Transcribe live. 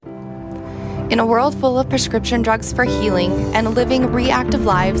In a world full of prescription drugs for healing and living reactive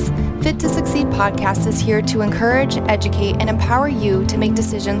lives, Fit to Succeed podcast is here to encourage, educate, and empower you to make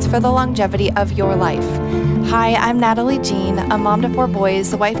decisions for the longevity of your life. Hi, I'm Natalie Jean, a mom to 4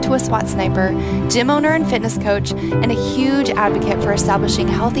 boys, wife to a SWAT sniper, gym owner and fitness coach, and a huge advocate for establishing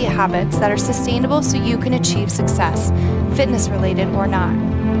healthy habits that are sustainable so you can achieve success, fitness related or not.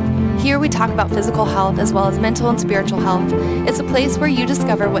 Here we talk about physical health as well as mental and spiritual health. It's a place where you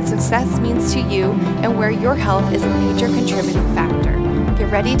discover what success means to you and where your health is a major contributing factor.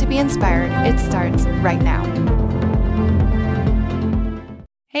 Get ready to be inspired. It starts right now.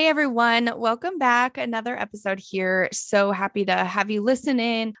 Hey everyone, welcome back. Another episode here. So happy to have you listen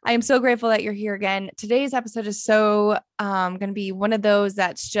in. I am so grateful that you're here again. Today's episode is so going to be one of those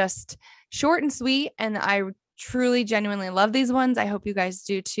that's just short and sweet, and I truly, genuinely love these ones. I hope you guys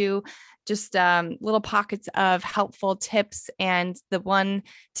do too. Just little pockets of helpful tips. And the one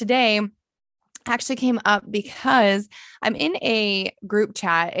today actually came up because I'm in a group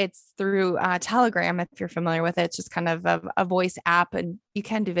chat. It's through Telegram, if you're familiar with it. It's just kind of a voice app, and you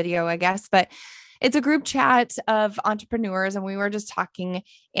can do video, I guess, but it's a group chat of entrepreneurs, and we were just talking.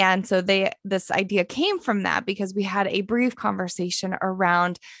 And so this idea came from that because we had a brief conversation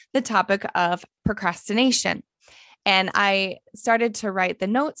around the topic of procrastination. And I started to write the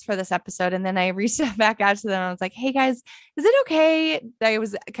notes for this episode. And then I reached back out to them. I was like, hey guys, is it okay? I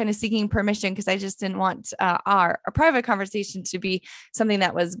was kind of seeking permission because I just didn't want our private conversation to be something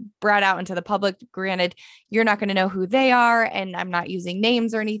that was brought out into the public. Granted, you're not going to know who they are, and I'm not using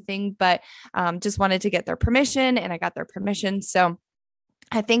names or anything, but just wanted to get their permission, and I got their permission. So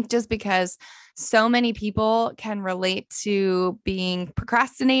I think just because so many people can relate to being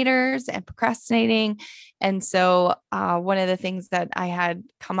procrastinators and procrastinating. And so one of the things that I had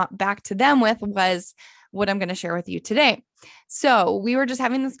come up back to them with was what I'm going to share with you today. So we were just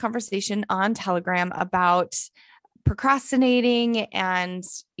having this conversation on Telegram about procrastinating and,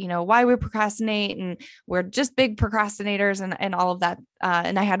 why we procrastinate, and we're just big procrastinators and all of that.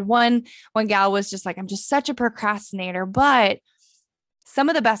 And I had one gal was just like, I'm just such a procrastinator, but some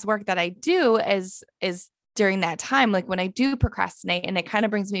of the best work that I do is during that time, like when I do procrastinate. And it kind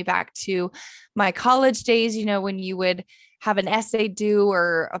of brings me back to my college days, when you would have an essay due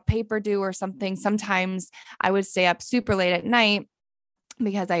or a paper due or something. Sometimes I would stay up super late at night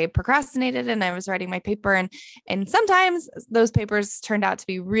because I procrastinated and I was writing my paper, and sometimes those papers turned out to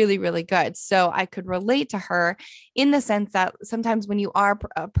be really, really good. So I could relate to her in the sense that sometimes when you are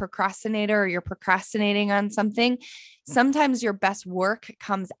a procrastinator or you're procrastinating on something, sometimes your best work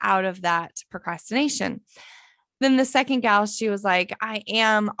comes out of that procrastination. Then the second gal, she was like, I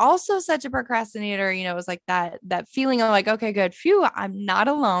am also such a procrastinator. It was like that feeling of like, okay, good. Phew, I'm not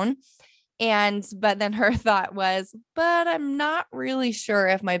alone. But then her thought was, but I'm not really sure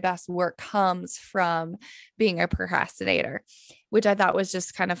if my best work comes from being a procrastinator, which I thought was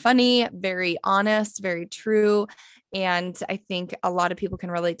just kind of funny, very honest, very true. And I think a lot of people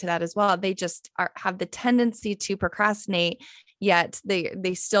can relate to that as well. They just have the tendency to procrastinate, yet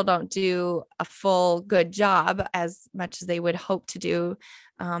they still don't do a full good job as much as they would hope to do.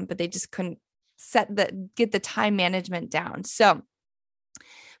 But they just couldn't get the time management down. So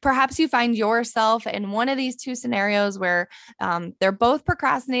perhaps you find yourself in one of these two scenarios where they're both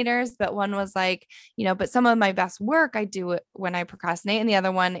procrastinators, but one was like, but some of my best work I do it when I procrastinate. And the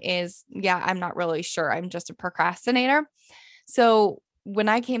other one is, yeah, I'm not really sure. I'm just a procrastinator. So when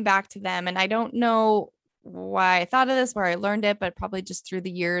I came back to them, and I don't know why I thought of this, where I learned it, but probably just through the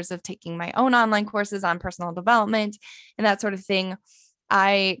years of taking my own online courses on personal development and that sort of thing,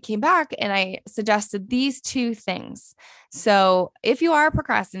 I came back and I suggested these 2 things. So if you are a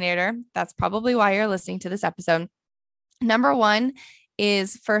procrastinator, that's probably why you're listening to this episode. Number 1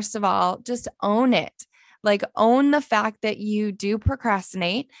 is, first of all, just own it. Like, own the fact that you do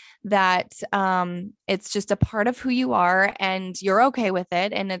procrastinate, that it's just a part of who you are and you're okay with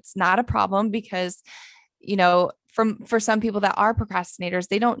it. And it's not a problem because, for some people that are procrastinators,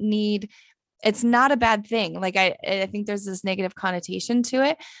 they don't need, it's not a bad thing. Like I think there's this negative connotation to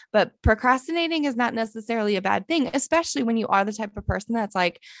it, but procrastinating is not necessarily a bad thing, especially when you are the type of person that's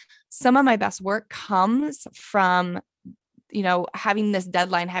like, some of my best work comes from, having this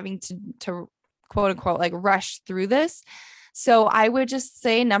deadline, having to quote unquote, like rush through this. So I would just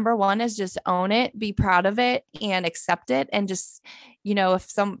say, number 1 is just own it, be proud of it, and accept it. And just, if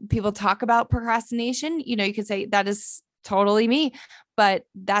some people talk about procrastination, you could say that is totally me, but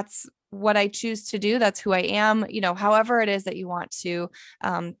that's what I choose to do. That's who I am, however it is that you want to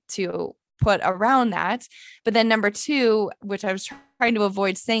put around that. But then number 2, which I was trying to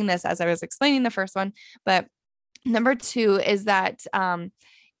avoid saying this as I was explaining the first one, but number 2 is that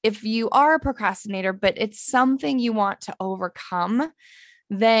if you are a procrastinator, but it's something you want to overcome,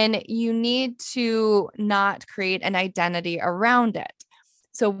 then you need to not create an identity around it.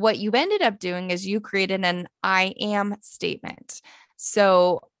 So what you ended up doing is you created an I am statement.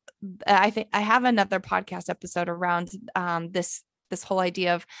 So I think I have another podcast episode around this whole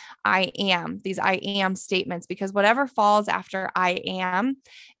idea of these I am statements, because whatever falls after I am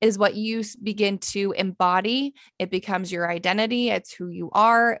is what you begin to embody. It becomes your identity. It's who you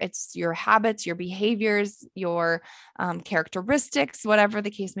are. It's your habits, your behaviors, your characteristics, whatever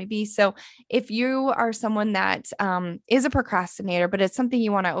the case may be. So if you are someone that is a procrastinator, but it's something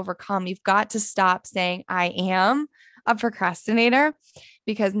you want to overcome, you've got to stop saying I am a procrastinator,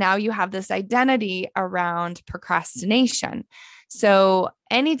 because now you have this identity around procrastination. So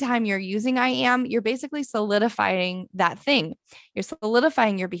anytime you're using I am, you're basically solidifying that thing. You're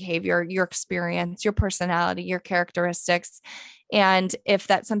solidifying your behavior, your experience, your personality, your characteristics. And if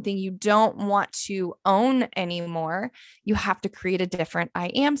that's something you don't want to own anymore, you have to create a different I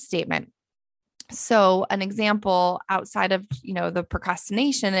am statement. So an example outside of, the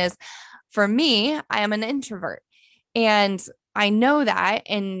procrastination is, for me, I am an introvert. And I know that.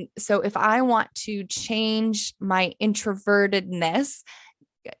 And so if I want to change my introvertedness,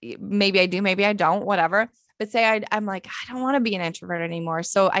 maybe I do, maybe I don't, whatever. But say I'm like, I don't want to be an introvert anymore.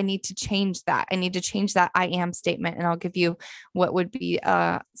 So I need to change that. I need to change that I am statement. And I'll give you what would be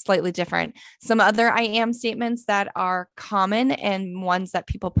slightly different. Some other I am statements that are common and ones that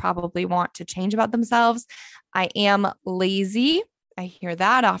people probably want to change about themselves. I am lazy. I hear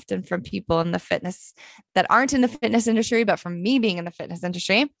that often from people in the fitness that aren't in the fitness industry, but from me being in the fitness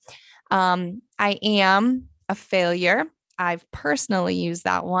industry. I am a failure. I've personally used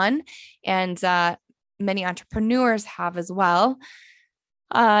that one, and many entrepreneurs have as well.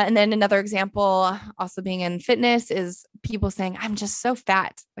 And then another example, also being in fitness, is people saying, I'm just so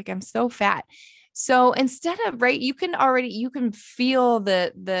fat. Like, I'm so fat. So instead of, right, you can feel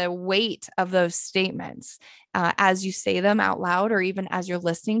the weight of those statements as you say them out loud, or even as you're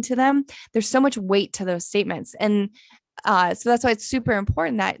listening to them. There's so much weight to those statements. And so that's why it's super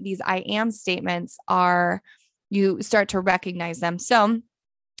important that these I am statements you start to recognize them. So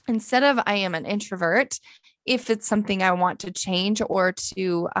instead of I am an introvert, if it's something I want to change or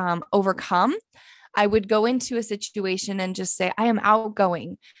to overcome, I would go into a situation and just say, I am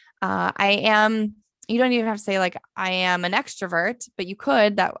outgoing. You don't even have to say like, I am an extrovert, but you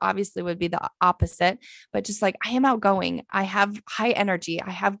could, that obviously would be the opposite, but just like, I am outgoing. I have high energy.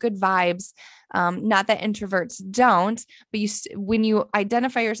 I have good vibes. Not that introverts don't, but when you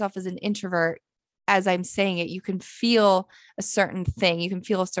identify yourself as an introvert, as I'm saying it, you can feel a certain thing. You can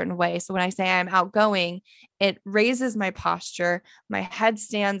feel a certain way. So when I say I'm outgoing, it raises my posture. My head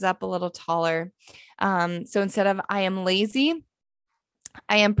stands up a little taller. So instead of I am lazy,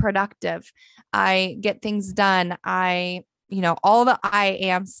 I am productive. I get things done. All the I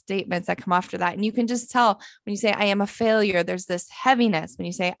am statements that come after that. And you can just tell when you say I am a failure, there's this heaviness. When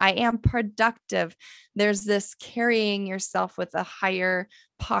you say I am productive, there's this carrying yourself with a higher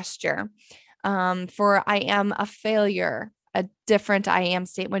posture. For I am a failure, a different I am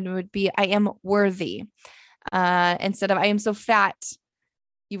statement would be I am worthy. Instead of I am so fat,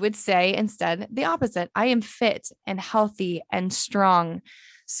 you would say instead the opposite. I am fit and healthy and strong.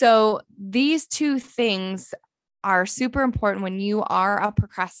 So these two things are super important when you are a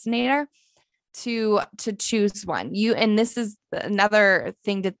procrastinator to choose one. And this is another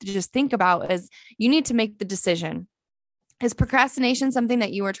thing to just think about, is you need to make the decision. Is procrastination something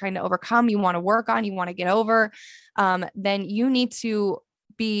that you are trying to overcome, you want to work on, you want to get over? Then you need to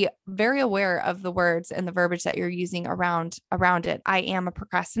be very aware of the words and the verbiage that you're using around it. I am a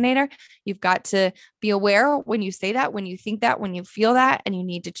procrastinator. You've got to be aware when you say that, when you think that, when you feel that, and you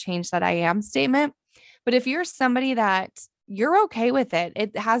need to change that I am statement. But if you're somebody that you're okay with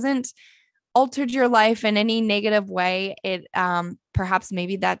it hasn't altered your life in any negative way, perhaps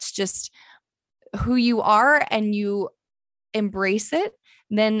maybe that's just who you are and you embrace it,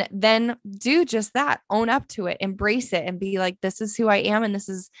 then do just that. Own up to it, embrace it, and be like, this is who I am. And this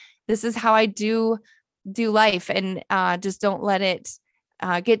is how I do life. And just don't let it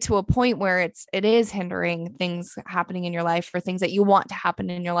get to a point where it is hindering things happening in your life, or things that you want to happen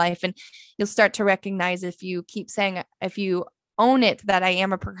in your life. And you'll start to recognize, if you keep saying, if you own it, that I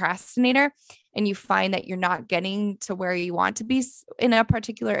am a procrastinator, and you find that you're not getting to where you want to be in a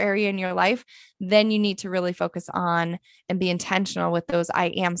particular area in your life, then you need to really focus on and be intentional with those I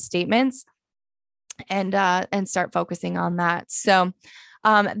am statements, and start focusing on that. So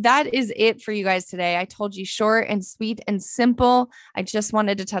That is it for you guys today. I told you short and sweet and simple. I just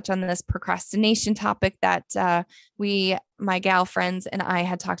wanted to touch on this procrastination topic that my gal friends and I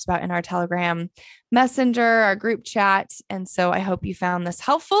had talked about in our Telegram messenger, our group chat. And so I hope you found this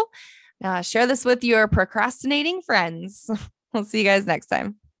helpful. Share this with your procrastinating friends. We'll see you guys next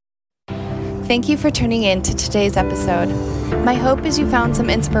time. Thank you for tuning in to today's episode. My hope is you found some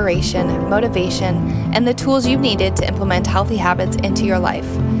inspiration, motivation, and the tools you needed to implement healthy habits into your life.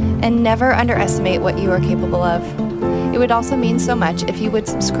 And never underestimate what you are capable of. It would also mean so much if you would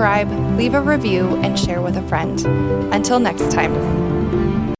subscribe, leave a review, and share with a friend. Until next time.